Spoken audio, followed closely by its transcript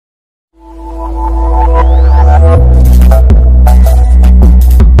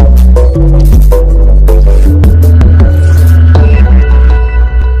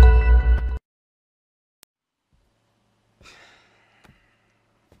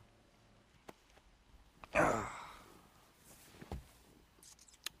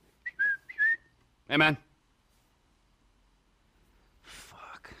Hey, man.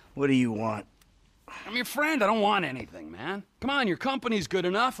 Fuck. What do you want? I'm your friend. I don't want anything, man. Come on, your company's good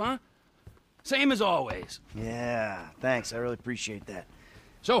enough, huh? Same as always. Yeah, thanks. I really appreciate that.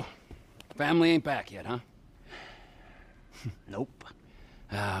 So, family ain't back yet, huh? Nope.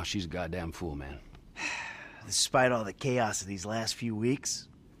 Oh, she's a goddamn fool, man. Despite all the chaos of these last few weeks,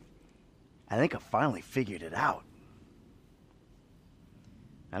 I think I finally figured it out.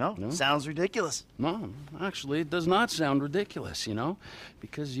 I know, No? sounds ridiculous. No, actually, it does not sound ridiculous, you know?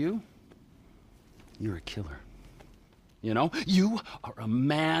 Because you're a killer. You know? You are a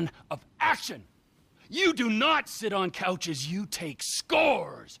man of action. You do not sit on couches, you take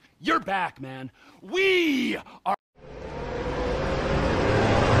scores. You're back, man. We are...